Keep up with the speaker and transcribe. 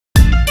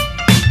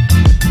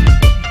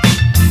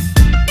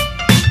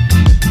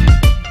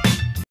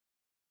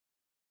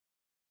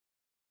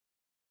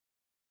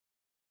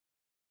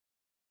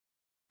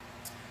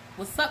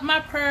What's up, my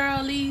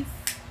pearlies?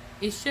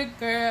 It's your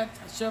girl,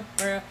 Tasha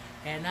Pearl,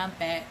 and I'm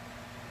back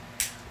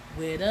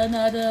with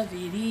another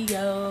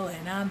video,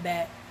 and I'm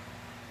back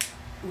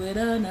with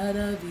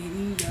another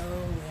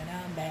video, and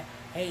I'm back.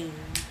 Hey,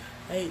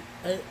 hey,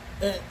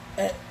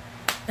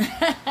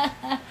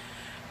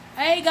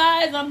 Hey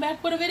guys, I'm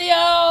back with a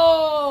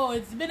video.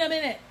 It's been a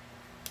minute.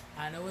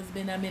 I know it's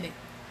been a minute.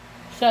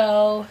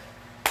 So,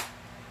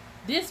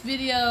 this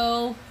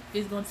video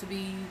is going to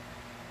be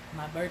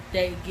my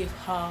birthday gift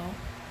haul.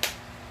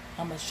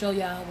 I'm going to show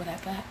y'all what I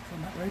got for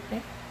my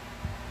birthday.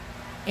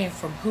 And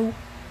from who.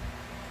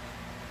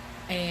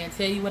 And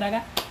tell you what I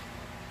got.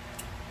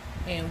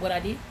 And what I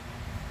did.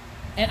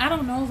 And I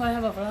don't know if I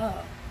have a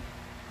vlog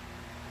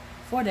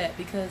for that,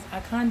 because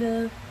I kind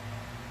of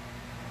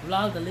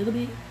vlogged a little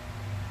bit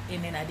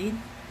and then I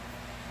didn't.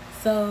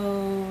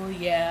 So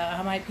yeah,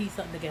 I might piece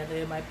something together.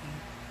 It might be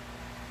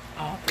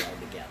all thrown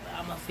together.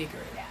 I'm gonna figure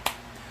it out.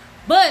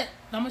 But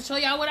I'm gonna show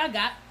y'all what I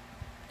got,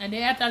 and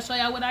then after I show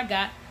y'all what I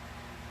got,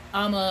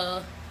 I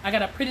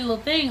got a pretty little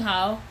thing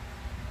haul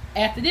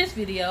after this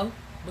video,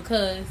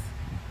 because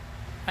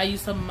I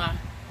used some of my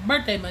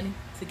birthday money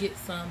to get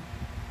some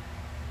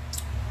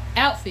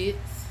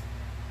outfits.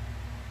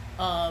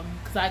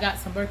 Because I got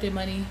some birthday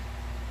money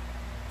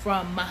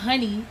from my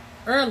honey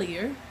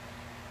earlier.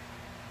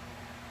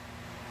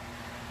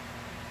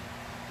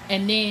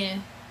 And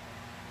then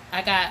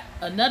I got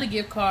another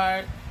gift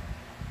card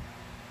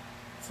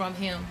from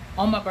him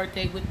on my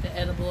birthday with the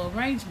edible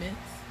arrangements.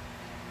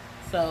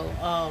 So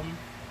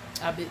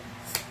I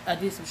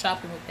did some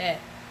shopping with that.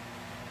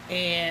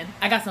 And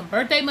I got some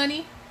birthday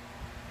money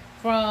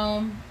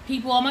from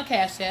people on my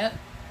Cash App.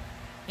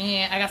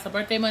 And I got some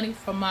birthday money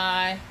from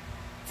my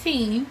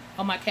team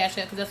on my Cash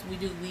App, because that's what we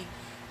do. We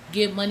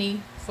give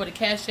money for the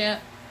Cash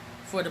App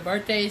for the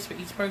birthdays for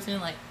each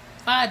person, like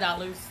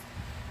 $5.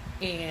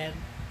 And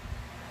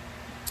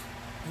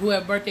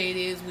whoever birthday it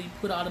is, we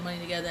put all the money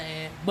together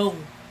and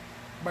boom,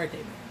 birthday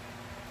money.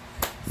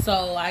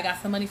 So I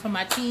got some money from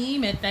my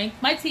team, and thank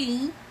my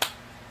team.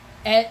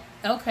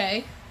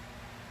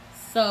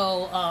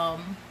 So I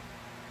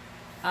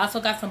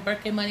also got some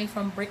birthday money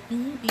from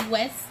Brittany B.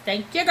 West.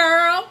 Thank you,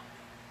 girl.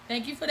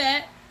 Thank you for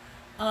that.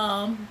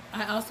 I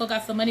also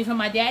got some money from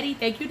my daddy.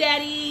 Thank you,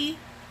 daddy.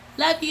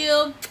 Love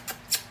you.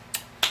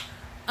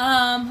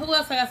 Who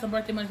else I got some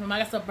birthday money from? I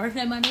got some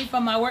birthday money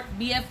from my work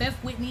BFF,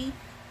 Whitney.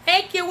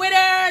 Thank you,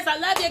 Winners. I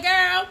love you,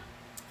 girl.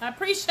 I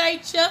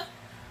appreciate you.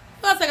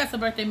 Who else I got some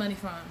birthday money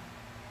from?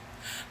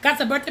 Got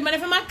some birthday money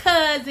from my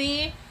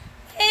cousin.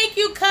 Thank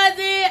you,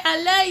 cousin.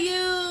 I love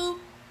you.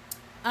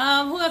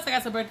 Who else I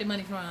got some birthday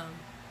money from?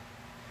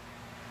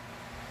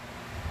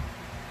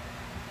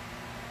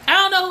 I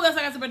don't know who else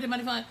I got some birthday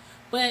money from.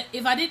 But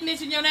if I didn't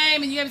mention your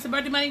name and you gave me some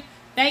birthday money,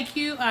 thank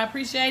you. I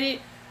appreciate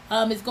it.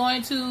 It's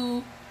going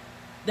to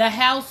the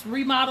house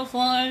remodel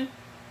fund,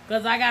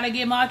 because I got to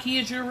get my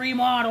kids your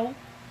remodel.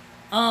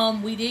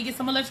 We did get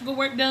some electrical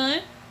work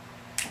done.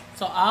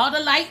 So all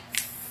the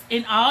lights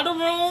in all the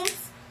rooms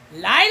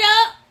light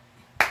up.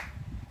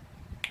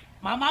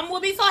 My mom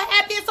will be so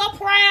happy and so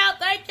proud.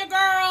 Thank you,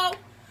 girl,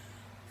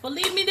 for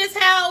leaving me this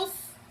house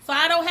so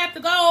I don't have to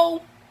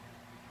go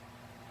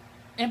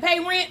and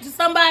pay rent to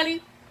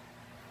somebody,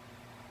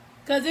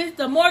 because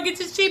the mortgage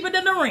is cheaper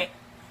than the rent.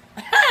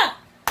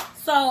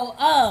 So,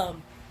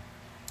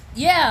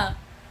 yeah.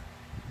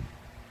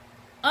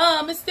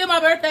 It's still my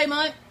birthday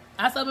month.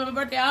 I celebrate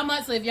my birthday all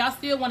month. So if y'all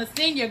still want to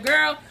send your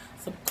girl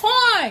some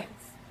coins,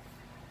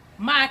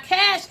 my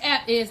Cash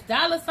App is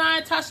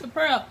 $Tasha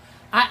Pearl.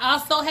 I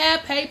also have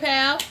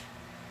PayPal.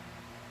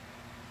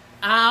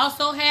 I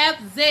also have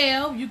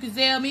Zelle. You can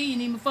Zelle me. You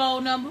need my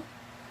phone number,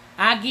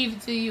 I'll give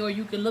it to you, or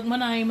you can look my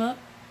name up.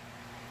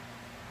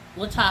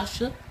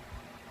 Latasha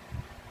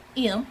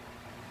M.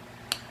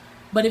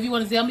 But if you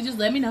want to Zelle me, just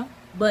let me know.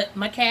 But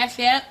my Cash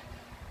App,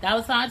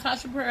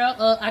 $Tasha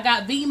Pearl. I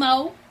got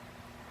Vimo,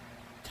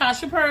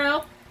 Tasha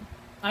Pearl.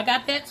 I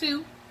got that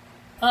too.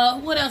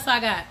 What else I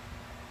got?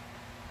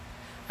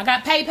 I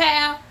got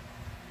PayPal.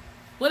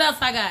 What else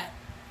I got?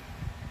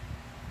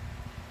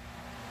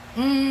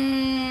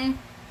 I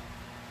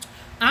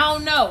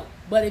don't know.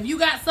 But if you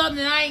got something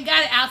and I ain't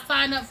got it, I'll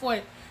sign up for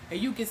it. And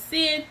you can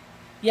send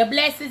your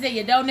blessings and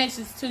your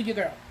donations to your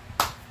girl.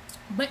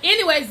 But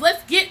anyways,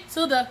 let's get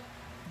to the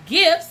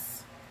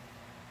gifts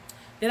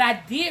that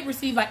I did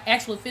receive, like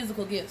actual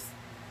physical gifts.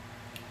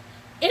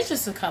 It's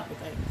just a couple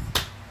things.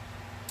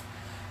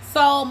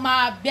 So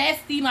my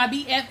bestie, my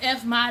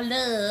BFF, my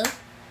love,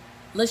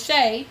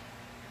 Lachey,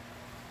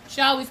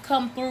 she always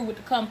come through with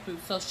the come through.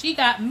 So she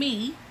got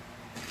me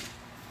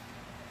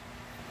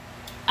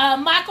a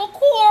Michael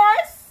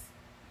Kors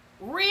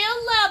real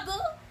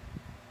leather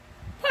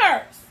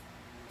purse,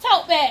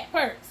 tote bag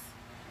purse,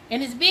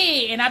 and it's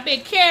big, and I've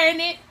been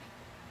carrying it.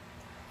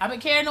 I've been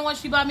carrying the one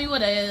she bought me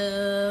with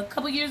a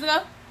couple years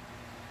ago,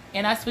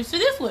 and I switched to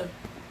this one.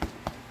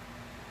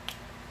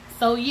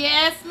 So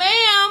yes,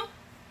 ma'am.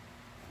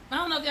 I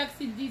don't know if y'all can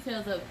see the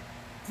details of it.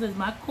 This is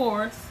my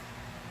Kors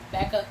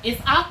back up.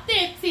 It's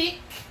authentic,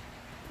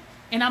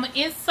 and I'm gonna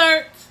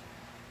insert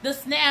the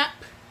snap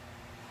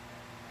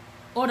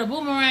or the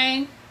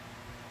boomerang.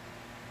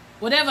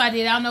 Whatever I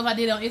did, I don't know if I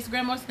did it on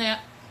Instagram or Snap.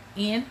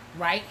 In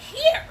right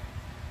here.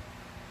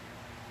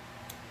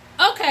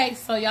 Okay,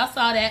 so y'all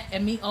saw that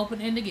and me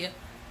opening the gift.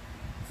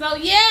 So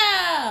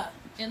yeah,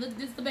 and look,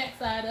 this is the back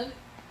side of it,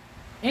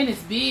 and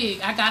it's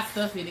big. I got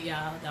stuff in it,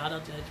 y'all. Y'all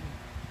don't judge me.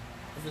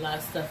 There's a lot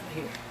of stuff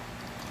in here.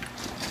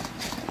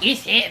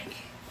 It's heavy.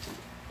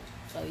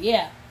 So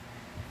yeah,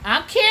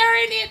 I'm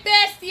carrying it,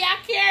 bestie. I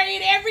carry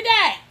it every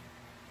day.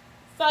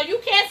 So you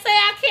can't say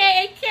I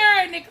ain't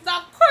carrying it because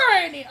I'm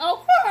carrying it.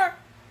 Okay.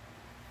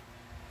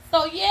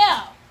 So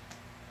yeah,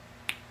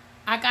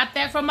 I got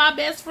that from my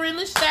best friend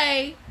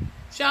Lachey.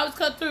 She always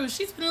cut through.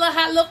 She spent a little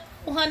hot little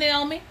 $400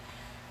 on me.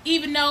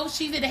 Even though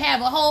she didn't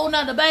have a whole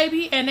nother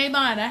baby and they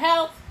buying a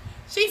house,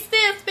 she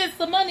still spent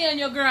some money on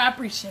your girl. I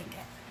appreciate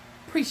that.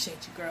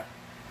 Appreciate you, girl.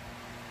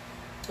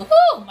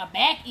 Ooh, my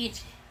back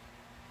itchy.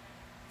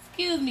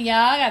 Excuse me, y'all.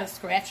 I gotta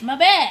scratch my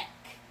back.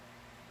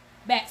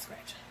 Back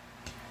scratcher.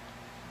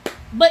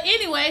 But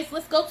anyways,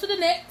 let's go to the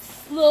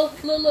next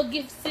little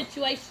gift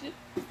situation.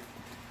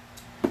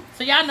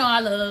 So y'all know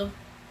I love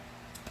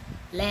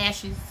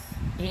lashes,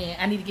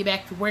 and I need to get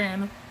back to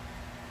wearing them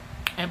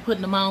and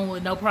putting them on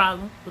with no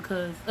problem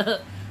because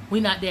we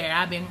not there.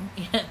 I've been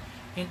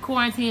in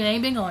quarantine. I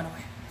ain't been going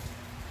nowhere.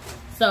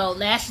 So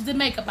lashes and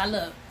makeup I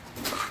love.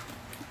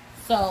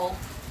 So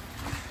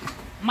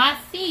my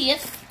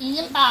sis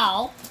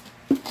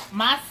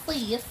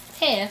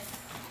Tess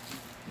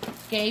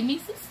gave me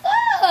some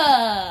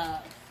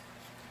stuff,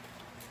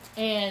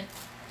 and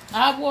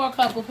I wore a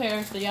couple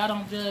pairs, so y'all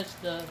don't judge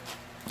the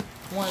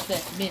ones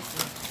that's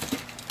missing.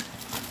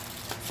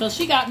 So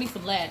she got me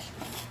some lashes.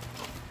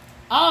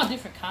 All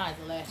different kinds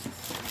of lashes.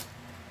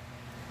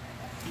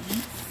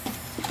 These.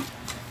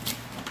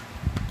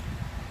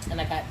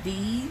 And I got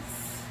these.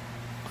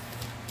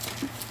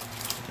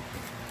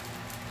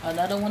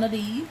 Another one of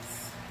these.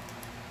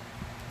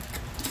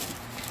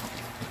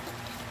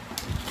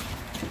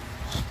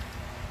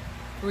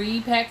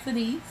 Three packs of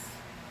these.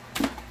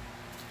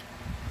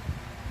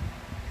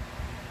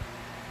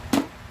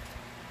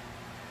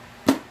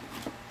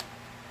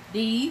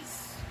 These.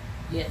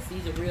 Yes,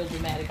 these are real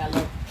dramatic. I love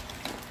them.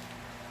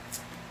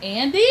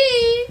 And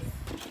these.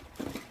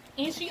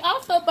 And she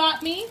also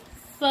bought me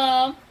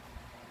some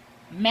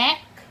MAC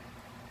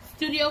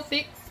Studio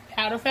Fix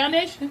Powder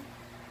Foundation.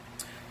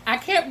 I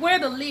can't wear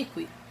the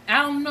liquid.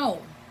 I don't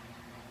know.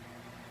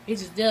 It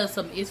just does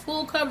something. It's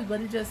full coverage,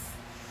 but it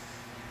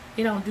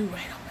don't do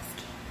right on my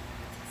skin.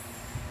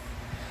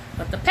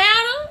 But the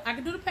powder, I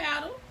can do the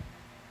powder.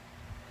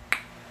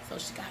 So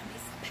she got me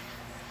some powder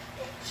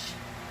foundation.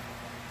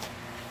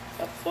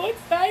 I'm so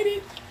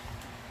excited.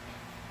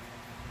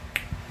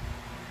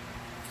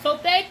 So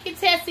thank you,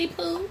 Tessie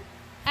Pooh.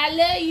 I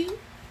love you.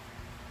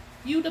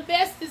 You the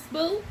bestest,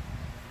 boo.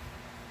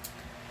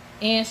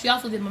 And she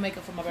also did my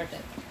makeup for my birthday.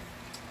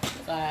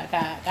 So I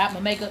got my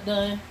makeup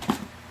done.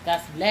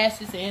 Got some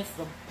lashes and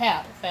some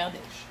powder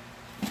foundation.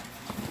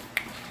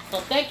 So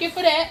thank you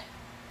for that.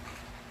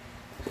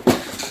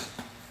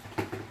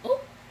 Ooh,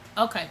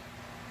 okay.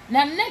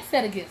 Now the next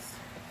set of gifts.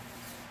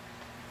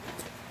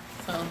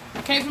 So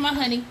it came from my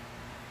honey.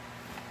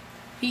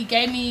 He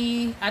gave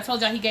me, I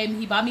told y'all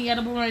he bought me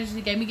edible oranges,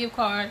 he gave me a gift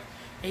card,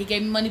 and he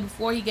gave me money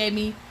before he gave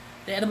me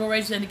the edible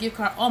oranges and the gift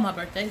card on my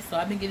birthday. So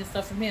I've been getting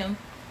stuff from him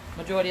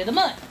majority of the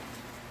month.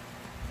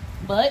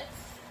 But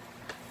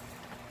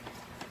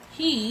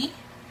he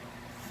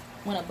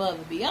went above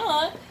and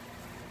beyond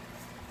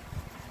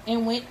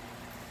and went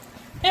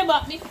and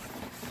bought me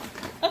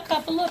a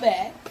couple of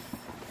bags.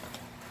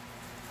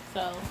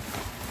 So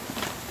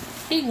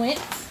he went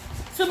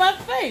to my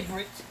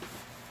favorite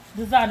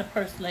designer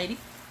purse lady,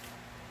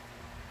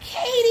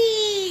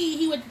 Katie.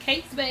 He went to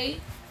Kate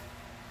Spade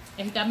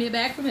and he got me a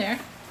bag from there.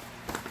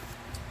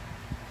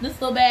 This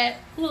little bag,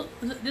 look,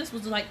 this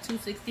was like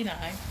 $2.69.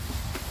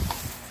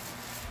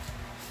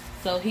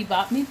 So he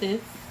bought me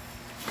this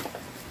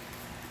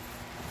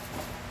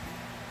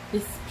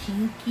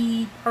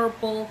pinky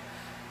purple.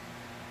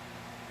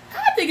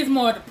 I think it's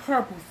more of the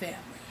purple family,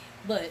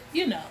 but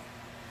you know,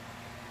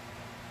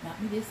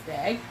 got me this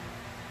bag.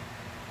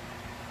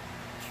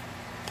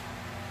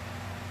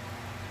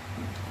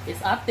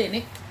 It's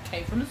authentic.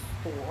 Came from the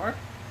store.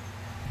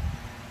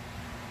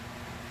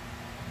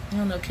 I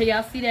don't know. Can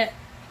y'all see that?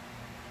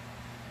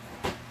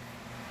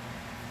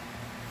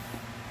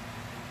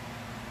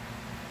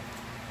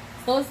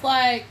 So it's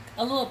like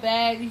a little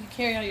bag you can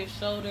carry on your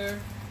shoulder,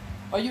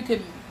 or you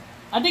can,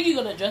 I think you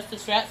can adjust the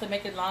straps and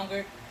make it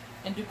longer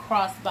and do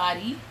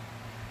crossbody.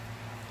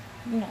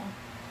 You know,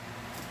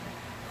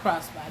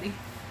 crossbody.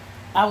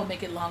 I would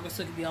make it longer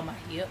so it could be on my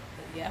hip,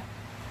 but yeah.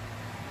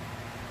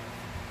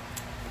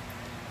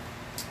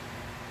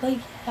 But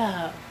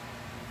yeah,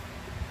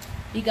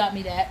 he got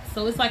me that.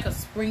 So it's like a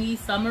springy,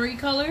 summery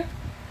color.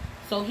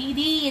 So he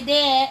did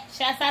that.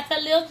 Shouts out to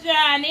Lil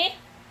Johnny.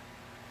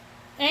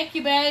 Thank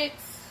you,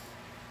 babes.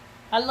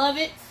 I love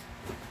it.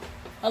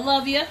 I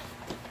love you.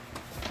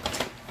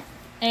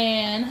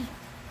 And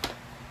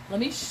let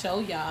me show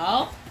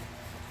y'all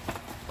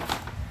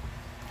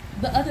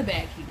the other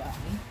bag he bought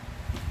me.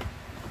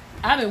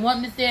 I've been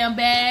wanting this damn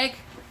bag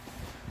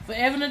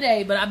forever and a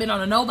day, but I've been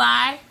on a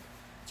no-buy.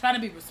 Trying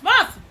to be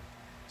responsible.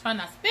 Trying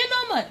not to spend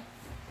no money.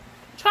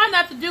 Trying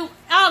not to do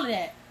all of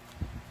that.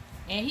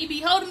 And he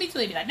be holding me to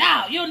it. He be like,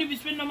 no, you don't need to be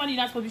spending no money.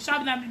 You're not supposed to be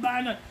shopping. Not to be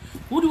buying nothing.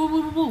 Woo, woo,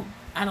 woo, woo, woo.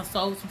 I done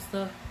sold some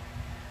stuff.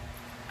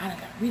 I done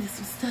got rid of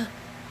some stuff.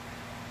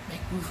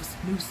 Make room for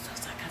some new stuff.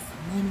 So I got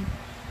some money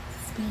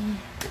to spend.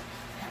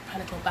 I'll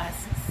probably go buy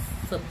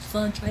some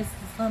sun dresses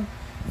or something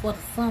for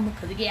the summer.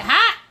 Because it get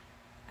hot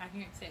out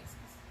here in Texas.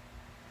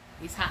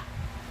 It's hot.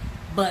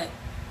 But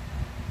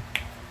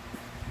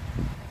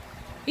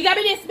he got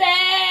me this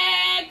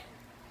bag.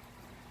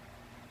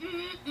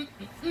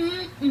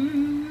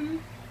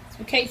 It's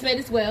from Kate Spade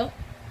as well.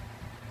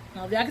 I don't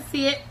know if y'all can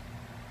see it.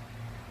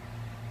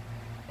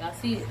 Y'all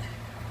see it.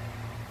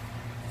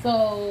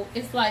 So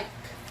it's like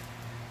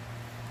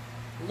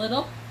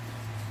little.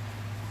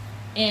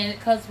 And it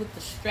comes with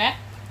the strap.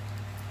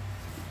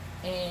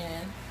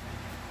 And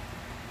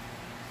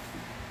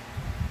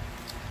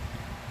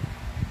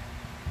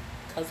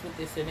comes with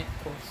this in it,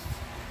 of course.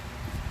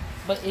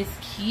 But it's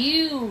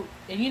cute.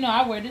 And you know,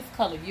 I wear this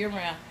color year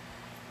round.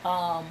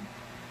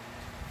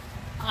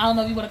 I don't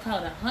know if you want to call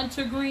it a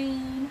hunter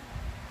green.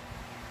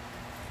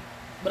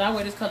 But I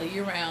wear this color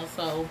year round,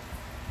 so.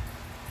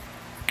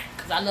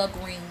 Because I love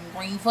green.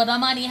 Green for the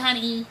money,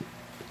 honey.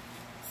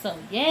 So,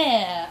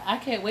 yeah. I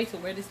can't wait to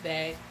wear this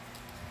bag.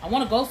 I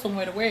want to go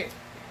somewhere to wear it.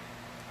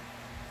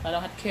 So I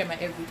don't have to carry my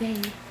everyday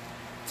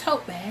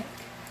tote bag.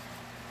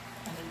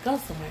 I need to go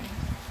somewhere.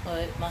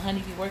 But my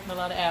honey be working a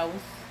lot of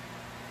hours.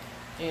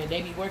 And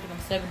they be working them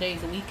 7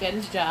 days a week at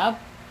his job.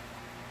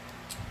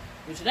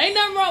 Which there ain't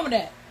nothing wrong with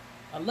that.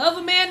 I love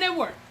a man that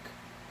work.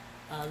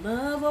 I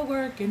love a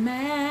working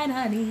man,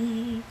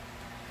 honey.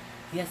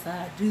 Yes,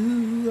 I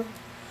do.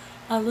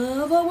 I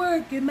love a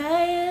working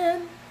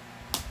man.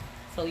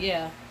 So,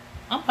 yeah.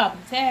 I'm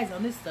popping tags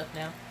on this stuff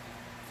now.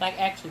 So I can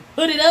actually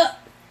put it up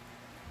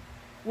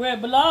where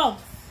it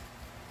belongs.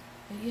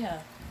 But, yeah. Let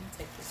me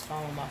take this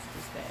foam off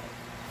this bag.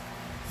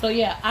 So,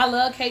 yeah. I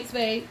love Kate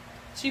Spade.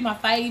 She's my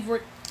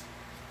favorite.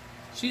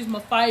 She's my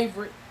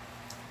favorite.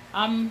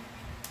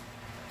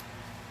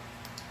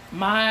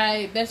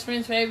 My best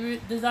friend's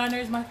favorite designer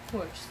is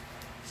Michael Kors.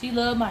 She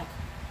loved Michael.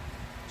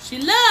 She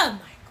loved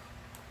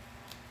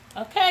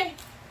Michael. Okay?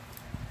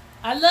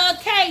 I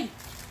love Katie.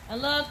 I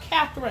love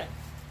Catherine.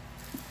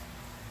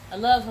 I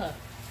love her.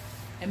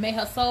 And may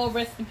her soul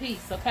rest in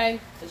peace, okay?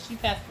 Because she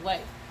passed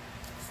away.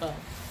 So,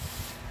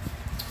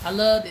 I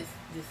love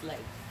this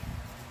lady.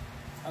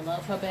 I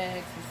love her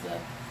bags and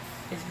stuff.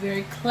 It's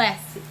very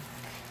classic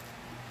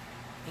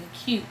and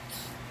cute.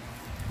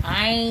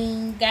 I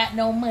ain't got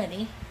no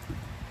money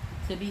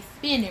to be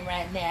spending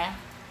right now.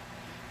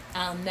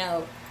 I don't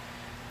know.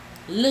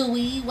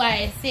 Louis,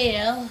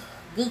 YSL,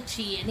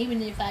 Gucci, and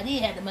even if I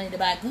did have the money to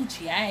buy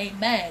Gucci, I ain't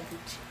buying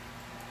Gucci.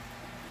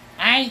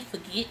 I ain't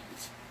forget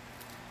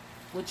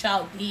what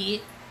y'all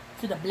did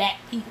to the black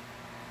people.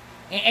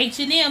 And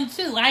H&M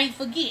too, I ain't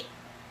forget.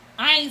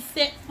 I ain't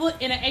set foot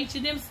in an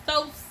H&M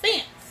store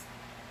since.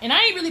 And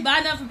I ain't really buy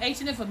nothing from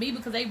H&M for me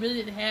because they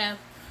really didn't have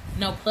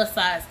no plus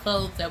size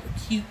clothes that were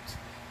cute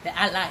that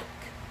I like.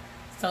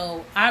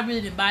 So I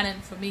really didn't buy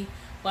nothing for me.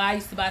 Well, I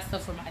used to buy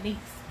stuff for my niece,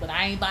 but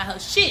I ain't buy her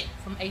shit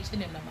from H&M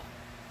no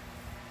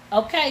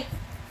more. Okay,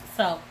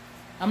 so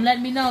I'm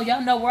letting me know.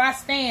 Y'all know where I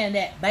stand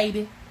at,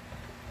 baby.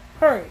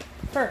 Hurry.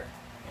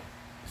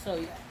 So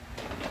yeah.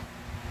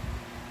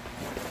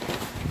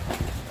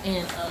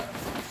 And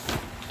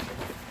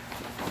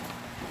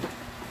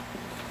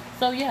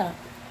so yeah.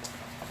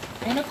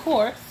 And of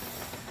course,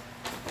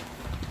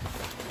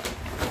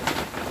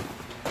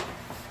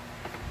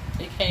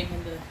 it came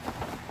in the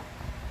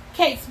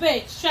Kate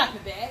Spade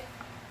shopping bag.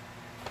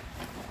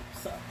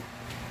 So,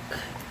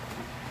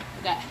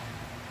 we got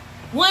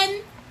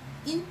 1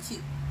 and 2.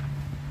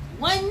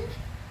 1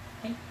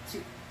 and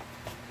 2.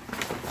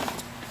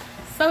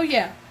 So,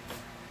 yeah.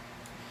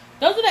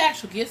 Those are the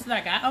actual gifts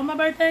that I got on my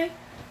birthday.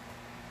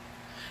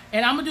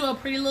 And I'm going to do a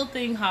pretty little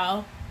thing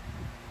haul.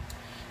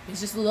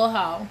 It's just a little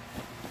haul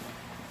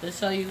to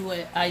show you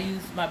what I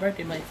used my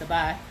birthday money to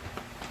buy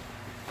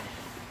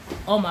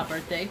on my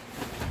birthday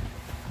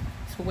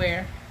to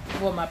wear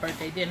for my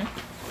birthday dinner,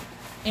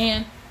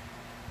 and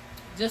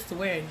just to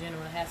wear in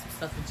general, and have some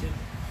stuff in general.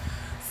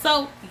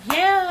 So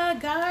yeah,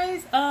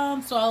 guys,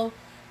 so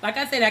like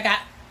I said, I got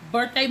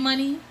birthday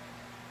money.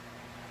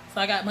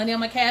 So I got money on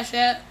my Cash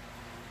App,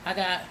 I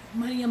got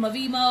money on my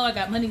Venmo, I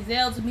got money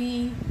Zelle to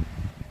me.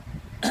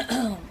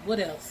 What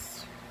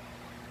else?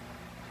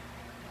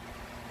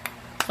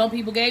 Some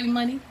people gave me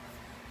money.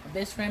 My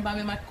best friend bought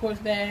me my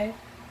Kors bag.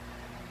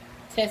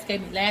 Tess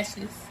gave me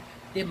lashes,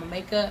 did my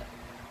makeup,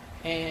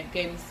 and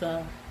gave me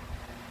some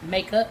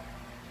makeup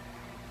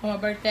for my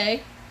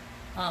birthday.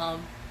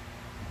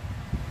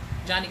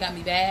 Johnny got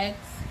me bags.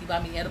 He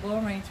bought me edible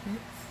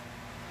arrangements.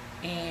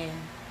 And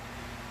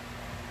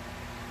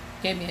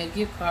gave me a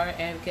gift card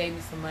and gave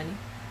me some money.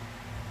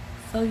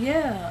 So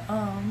yeah,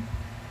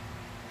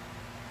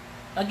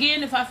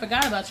 again, if I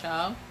forgot about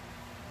y'all,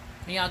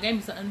 and y'all gave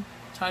me something,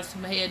 charged to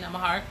my head, not my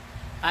heart,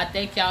 I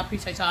thank y'all,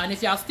 appreciate y'all. And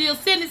if y'all still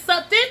sending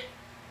something,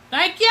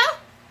 thank you.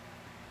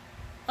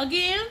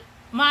 Again,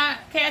 my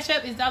Cash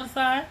App is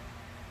 $,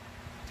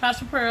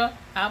 Tasha Pearl.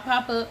 I'll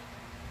pop up.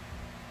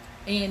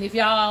 And if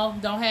y'all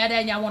don't have that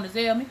and y'all want to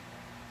Zelle me,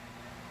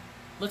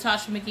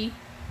 LaTasha McGee.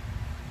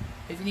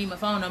 If you need my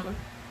phone number,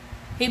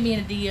 hit me in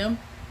a DM.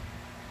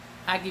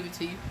 I'll give it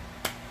to you.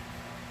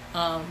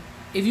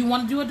 If you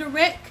want to do a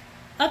direct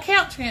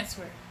account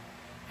transfer,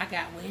 I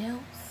got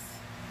Wells.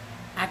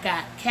 I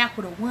got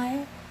Capital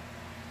One.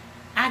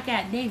 I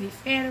got Navy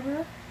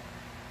Federal.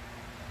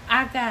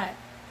 I got,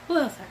 who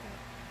else I got?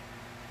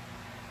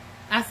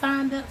 I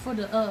signed up for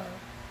the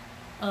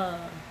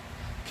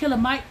Killer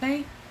Mike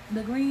Bank,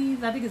 the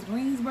Greens, I think it's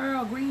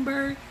Greensboro,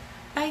 Greenberg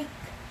Bank.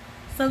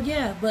 So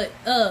yeah, but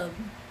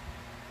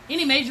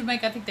any major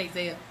bank, I think they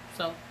Zelle.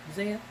 So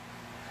Zelle.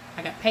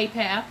 I got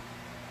PayPal.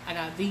 I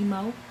got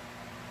Venmo.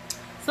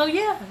 So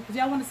yeah, if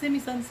y'all want to send me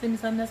something,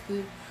 that's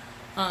good.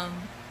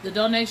 The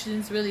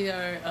donations really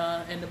are,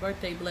 and the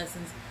birthday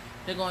blessings,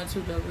 they're going to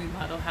the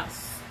remodel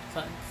house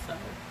fund. So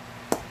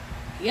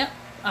yep,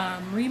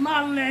 I'm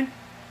remodeling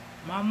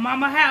my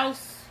mama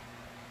house,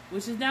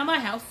 which is now my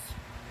house,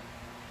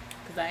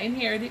 because I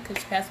inherited, because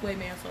she passed away,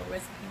 man, so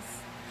rest in peace.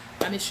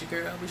 I miss your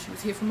girl. Wish she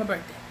was here for my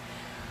birthday.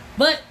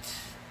 But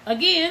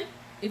again,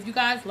 if you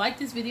guys like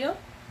this video,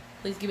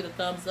 please give it a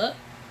thumbs up.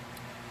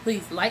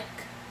 Please like,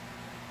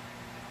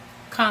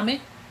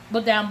 comment,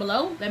 but down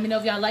below, let me know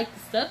if y'all like the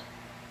stuff.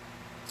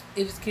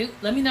 If it's cute,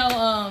 let me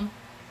know.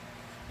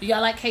 Do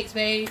y'all like Kate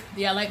Spade?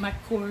 Do y'all like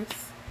Michael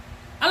Kors?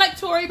 I like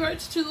Tory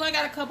Burch too. I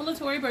got a couple of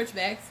Tory Burch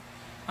bags.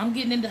 I'm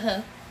getting into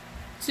her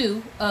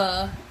too.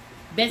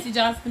 Betsy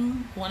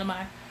Johnson, one of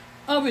my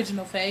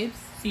original faves.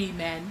 Steve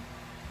Madden.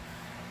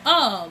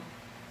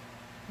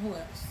 Who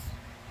else?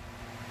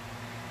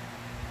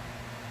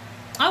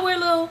 I wear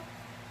little,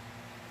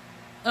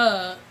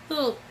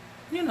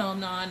 you know,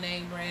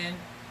 non-name brand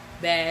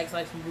bags,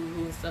 like some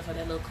Boohoo and stuff like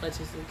that, little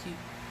clutches and cute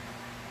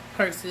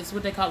purses.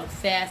 What they call it,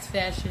 fast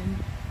fashion.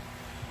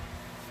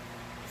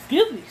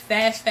 Excuse me,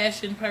 fast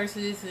fashion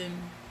purses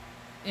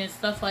and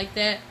stuff like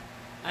that.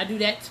 I do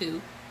that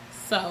too.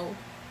 So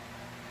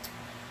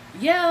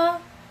yeah,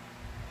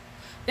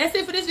 that's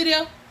it for this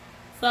video.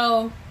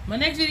 So my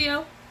next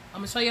video,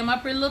 I'm gonna show you my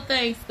pretty little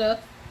thing stuff.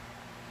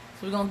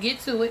 So we're gonna get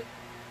to it.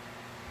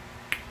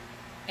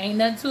 Ain't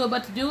nothing to it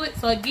but to do it.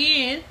 So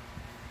again,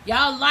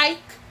 y'all like,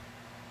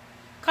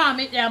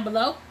 comment down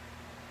below,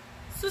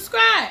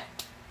 subscribe.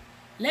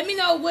 Let me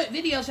know what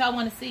videos y'all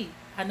want to see.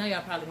 I know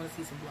y'all probably want to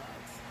see some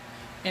vlogs,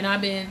 and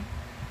I've been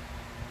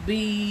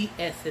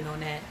BSing on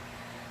that.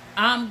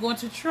 I'm going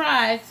to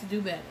try to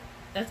do better.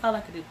 That's all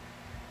I can do.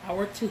 I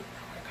work too.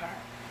 I work hard.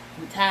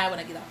 I'm tired when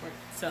I get off work.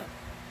 So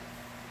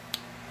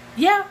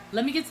yeah,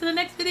 let me get to the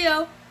next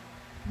video.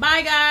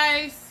 Bye,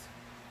 guys.